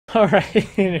All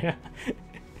right.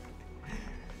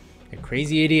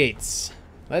 Crazy 88s.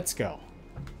 Let's go.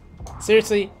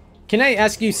 Seriously, can I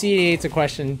ask you C88s a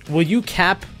question? Will you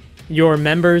cap your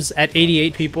members at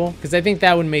 88 people? Because I think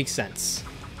that would make sense.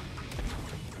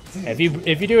 If you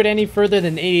do it any further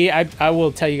than 88, I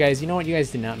will tell you guys, you know what? You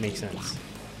guys do not make sense.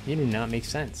 You do not make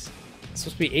sense. It's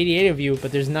supposed to be 88 of you,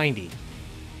 but there's 90.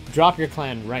 Drop your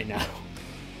clan right now.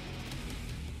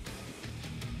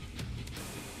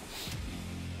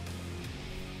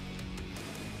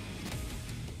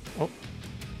 Oh.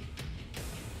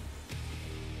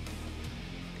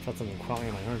 Felt something crawling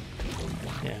in my arm.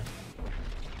 Yeah.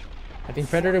 I think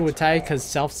Predator would tie because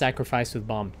self-sacrifice with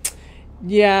bomb.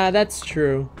 Yeah, that's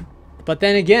true. But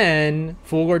then again,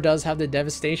 Fulgore does have the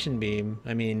devastation beam.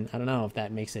 I mean, I don't know if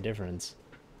that makes a difference.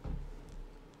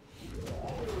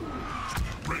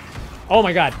 Oh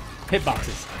my god,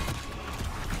 hitboxes.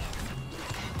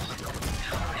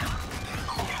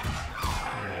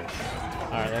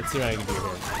 Alright, let's see what I can do here.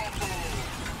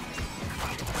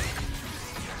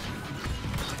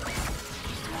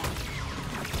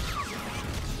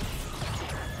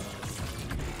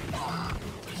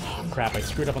 Crap, I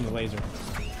screwed up on the laser.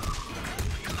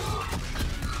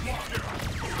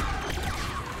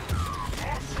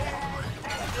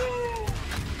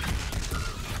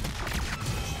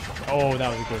 Oh, that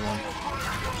was a good one.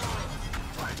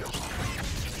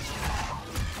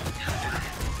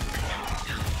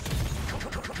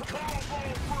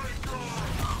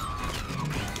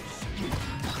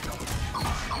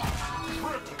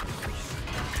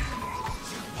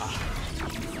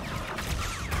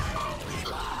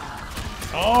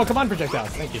 Oh, come on, projectiles.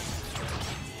 Thank you.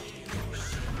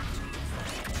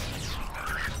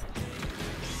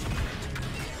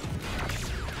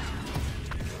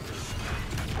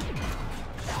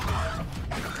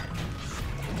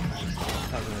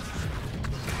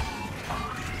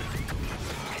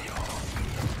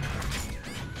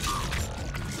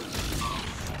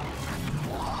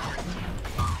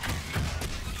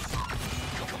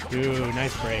 Ooh,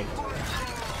 nice break.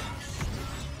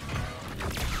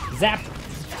 Zap!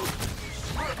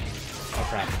 Oh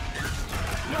crap.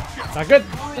 It's not good.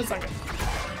 That's not good.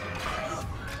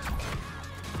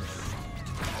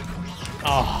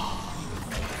 Oh.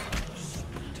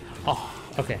 Oh,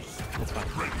 okay. That's fine.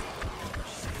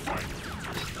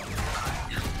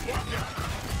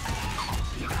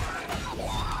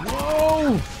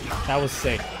 Whoa! That was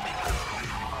sick.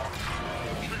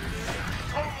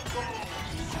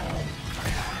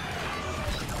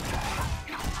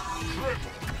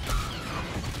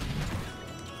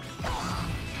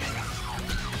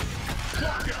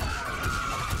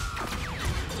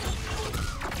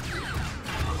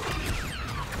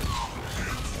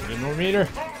 More meter.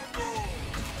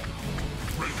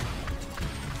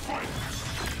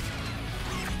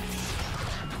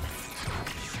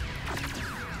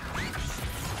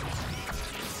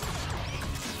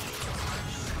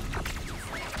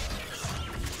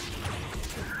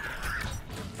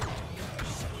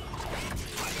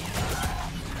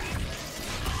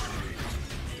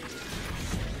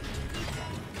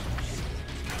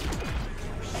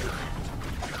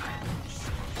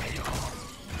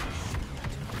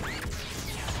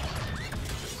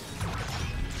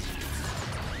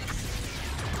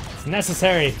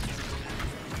 Necessary.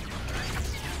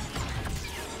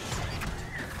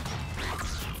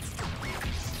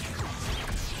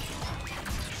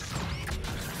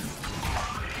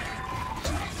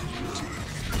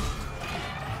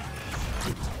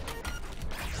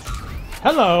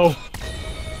 Hello.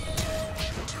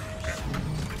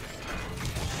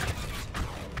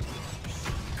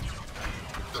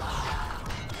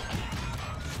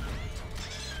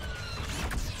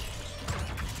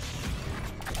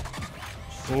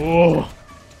 Ooh.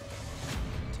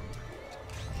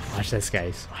 Watch this,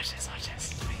 guys. Watch this, watch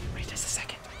this. Wait just a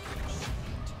second.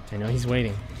 I know he's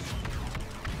waiting.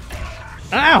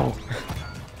 Ow!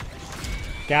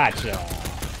 Gotcha.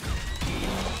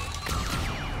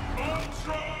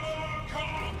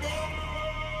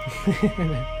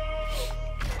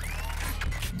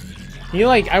 He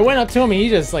I went up to him and he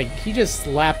just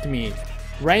slapped me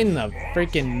right in the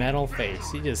freaking metal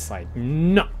face. He just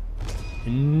no.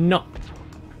 No.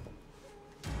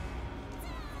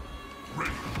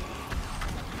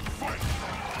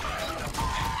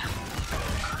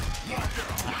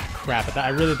 Crap, I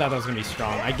really thought that was going to be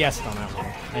strong. I guessed on that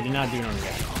one. I did not do it on the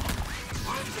guess.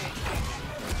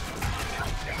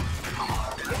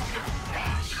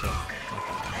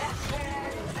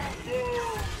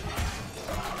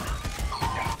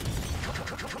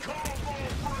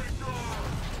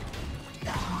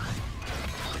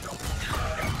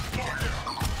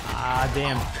 Ah,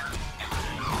 damn.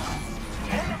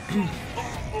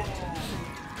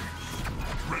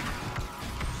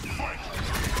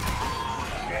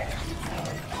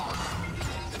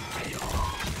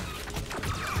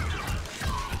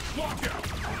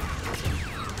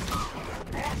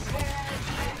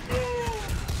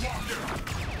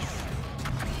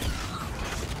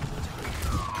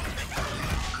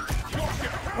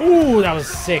 Ooh, that was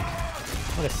sick.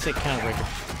 What a sick counterbreaker.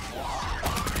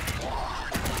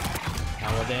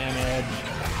 Power damage.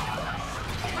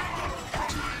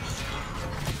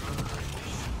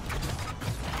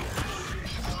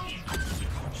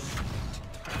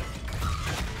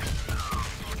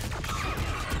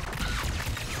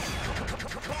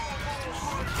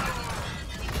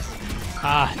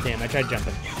 Ah, damn, I tried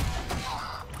jumping.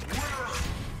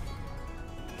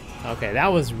 Okay, that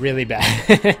was really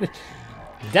bad.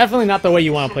 Definitely not the way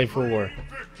you want to play Fulgore.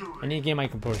 I need to get my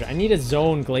composure. I need to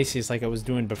zone Glacius like I was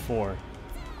doing before.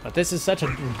 But this is such a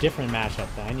different matchup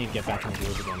that I need to get back in the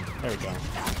groove again. There we go.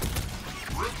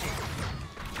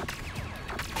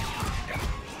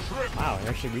 Wow, you're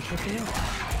actually reaching for you?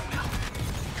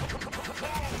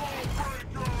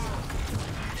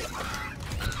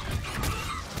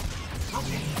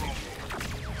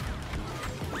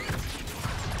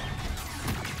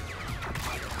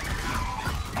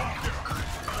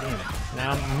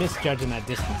 Now I'm misjudging that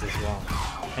distance as well.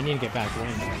 I need to get back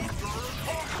in there.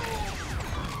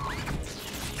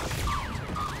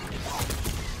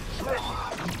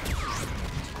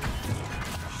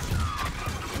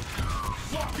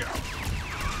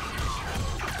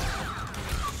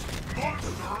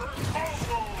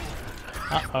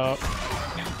 Uh-oh.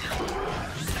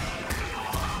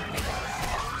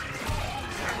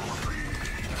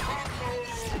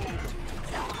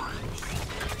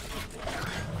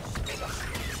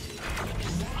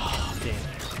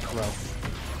 Bro.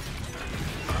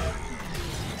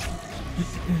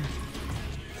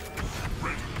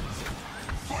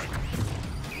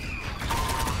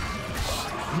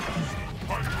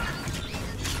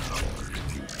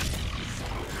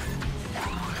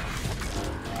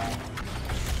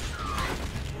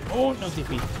 Oh, no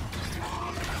DP.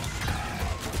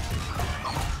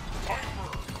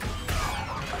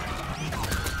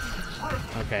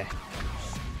 Okay.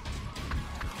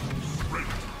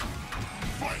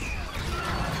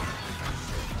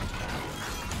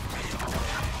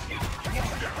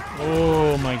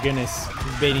 Oh my goodness,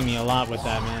 he's baiting me a lot with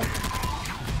that, man.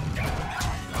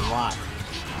 A lot.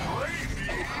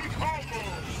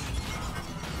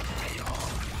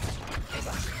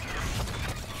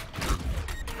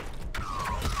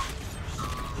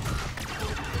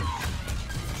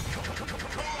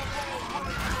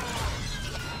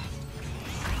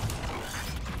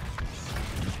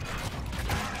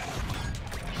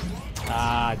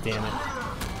 Ah, damn it.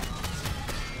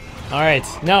 Alright,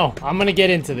 no, I'm gonna get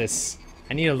into this.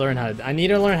 I need to learn how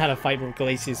to fight with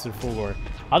Glacius with Fulgore.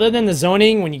 Other than the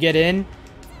zoning when you get in,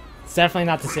 it's definitely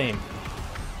not the same.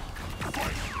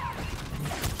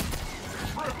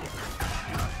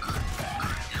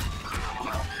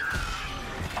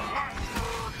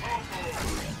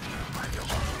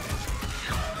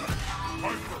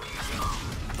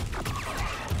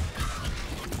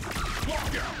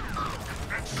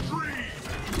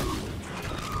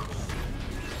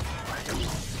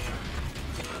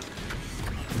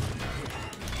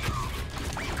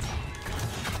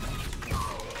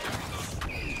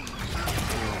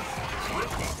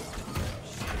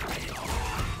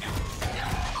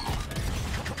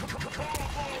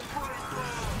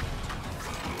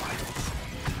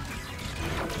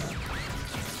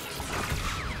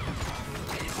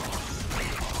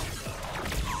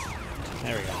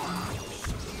 There we go.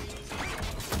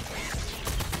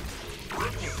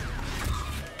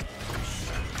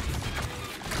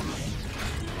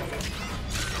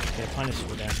 Get punished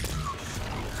for that.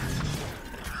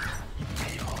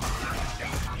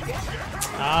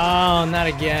 Oh, not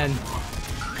again.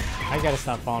 I gotta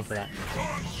stop falling for that.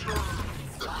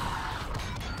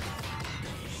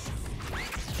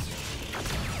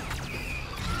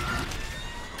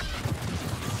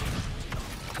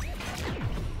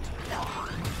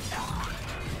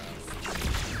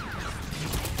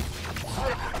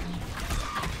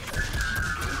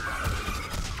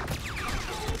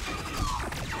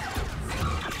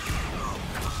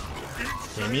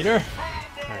 Meter.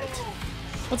 Alright.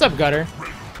 What's up, Gutter?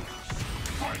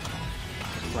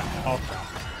 Crap. Oh, crap.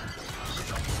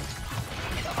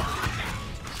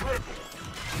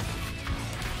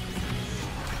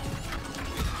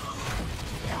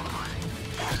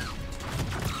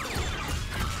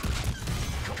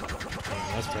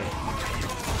 That's pretty.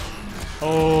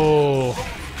 Oh,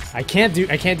 I can't do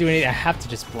anything. I have to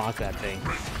just block that thing.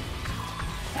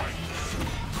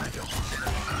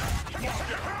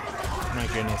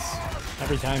 goodness.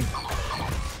 Every time.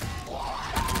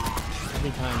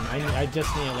 Every time. I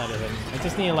just need to let it hit him. I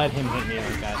just need to let him hit me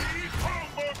like that.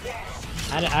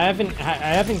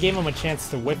 I haven't gave him a chance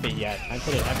to whip it yet. I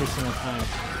put it every single time.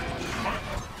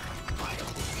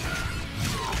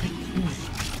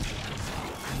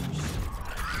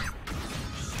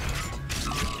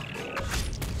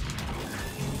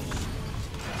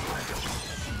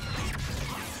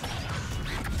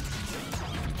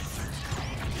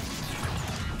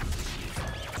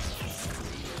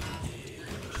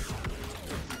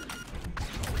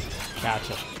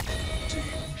 Gotcha.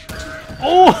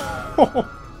 Oh!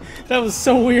 That was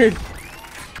so weird.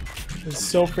 It was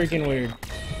so freaking weird.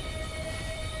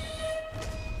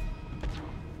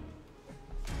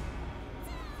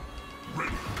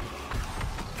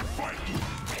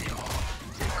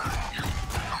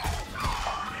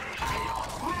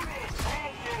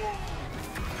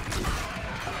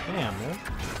 Damn, man.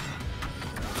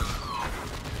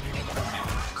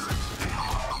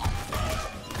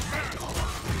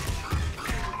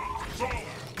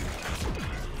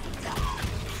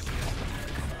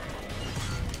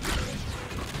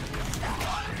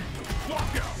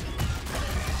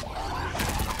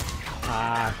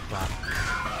 Ah, crap.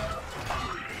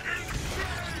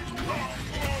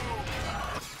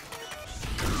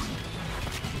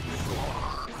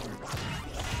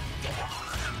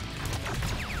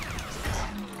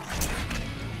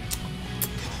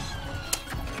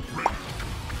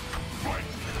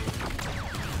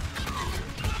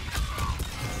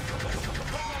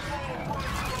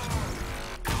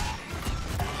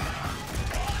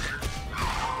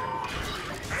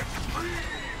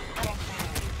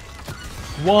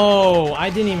 Whoa, I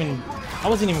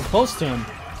wasn't even close to him.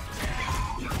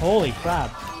 Holy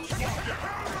crap.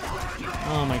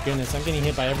 Oh my goodness, I'm getting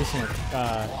hit by every single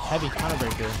heavy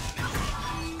counterbreaker.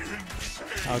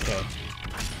 Okay.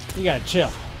 You gotta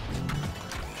chill.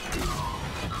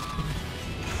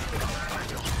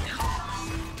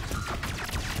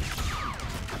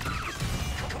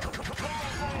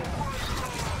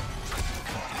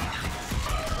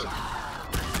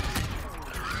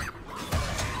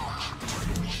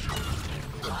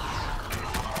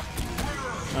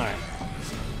 Alright.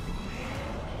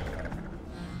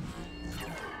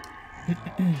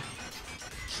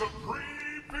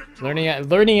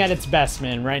 learning at its best,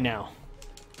 man, right now.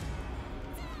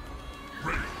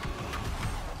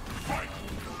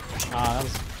 That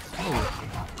was... Oh.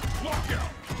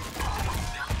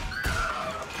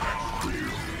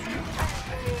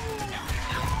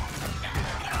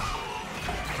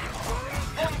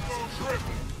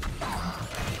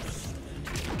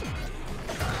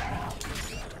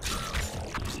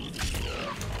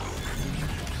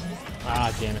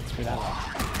 Ah, damn it, screw that up.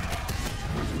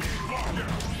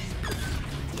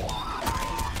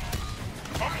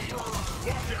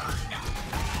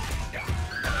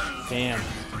 Damn.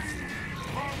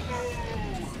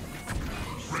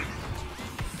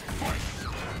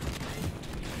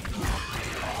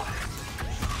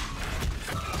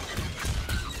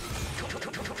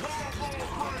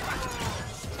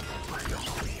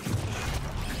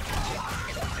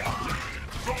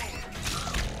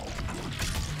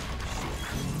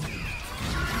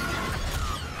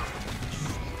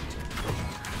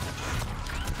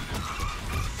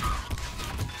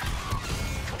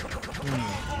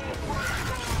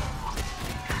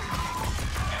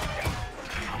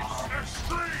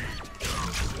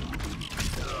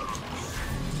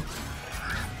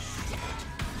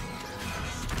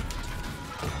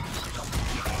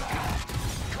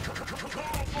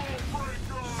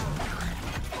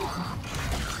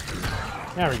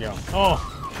 There we go. Oh.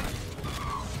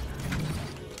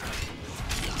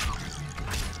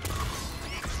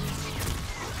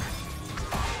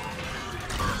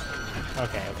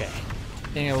 Okay, okay.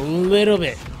 Getting a little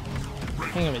bit.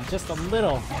 Hang of it, just a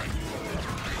little.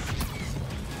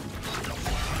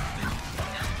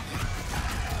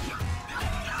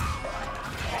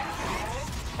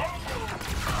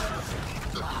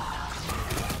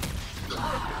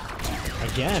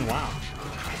 Again, wow.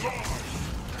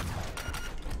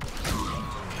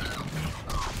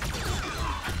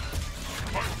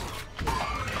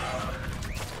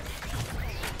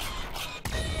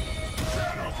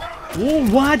 Whoa,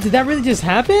 what? Did that really just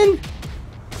happen?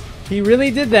 He really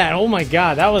did that. Oh my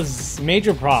god, that was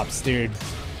major props, dude.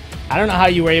 I don't know how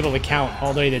you were able to count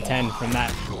all the way to 10 from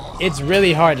that. It's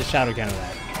really hard to shadow counter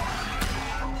that.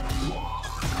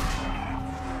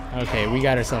 Okay, we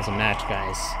got ourselves a match,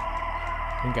 guys.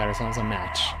 We got ourselves a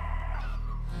match.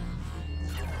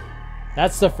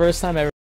 That's the first time ever.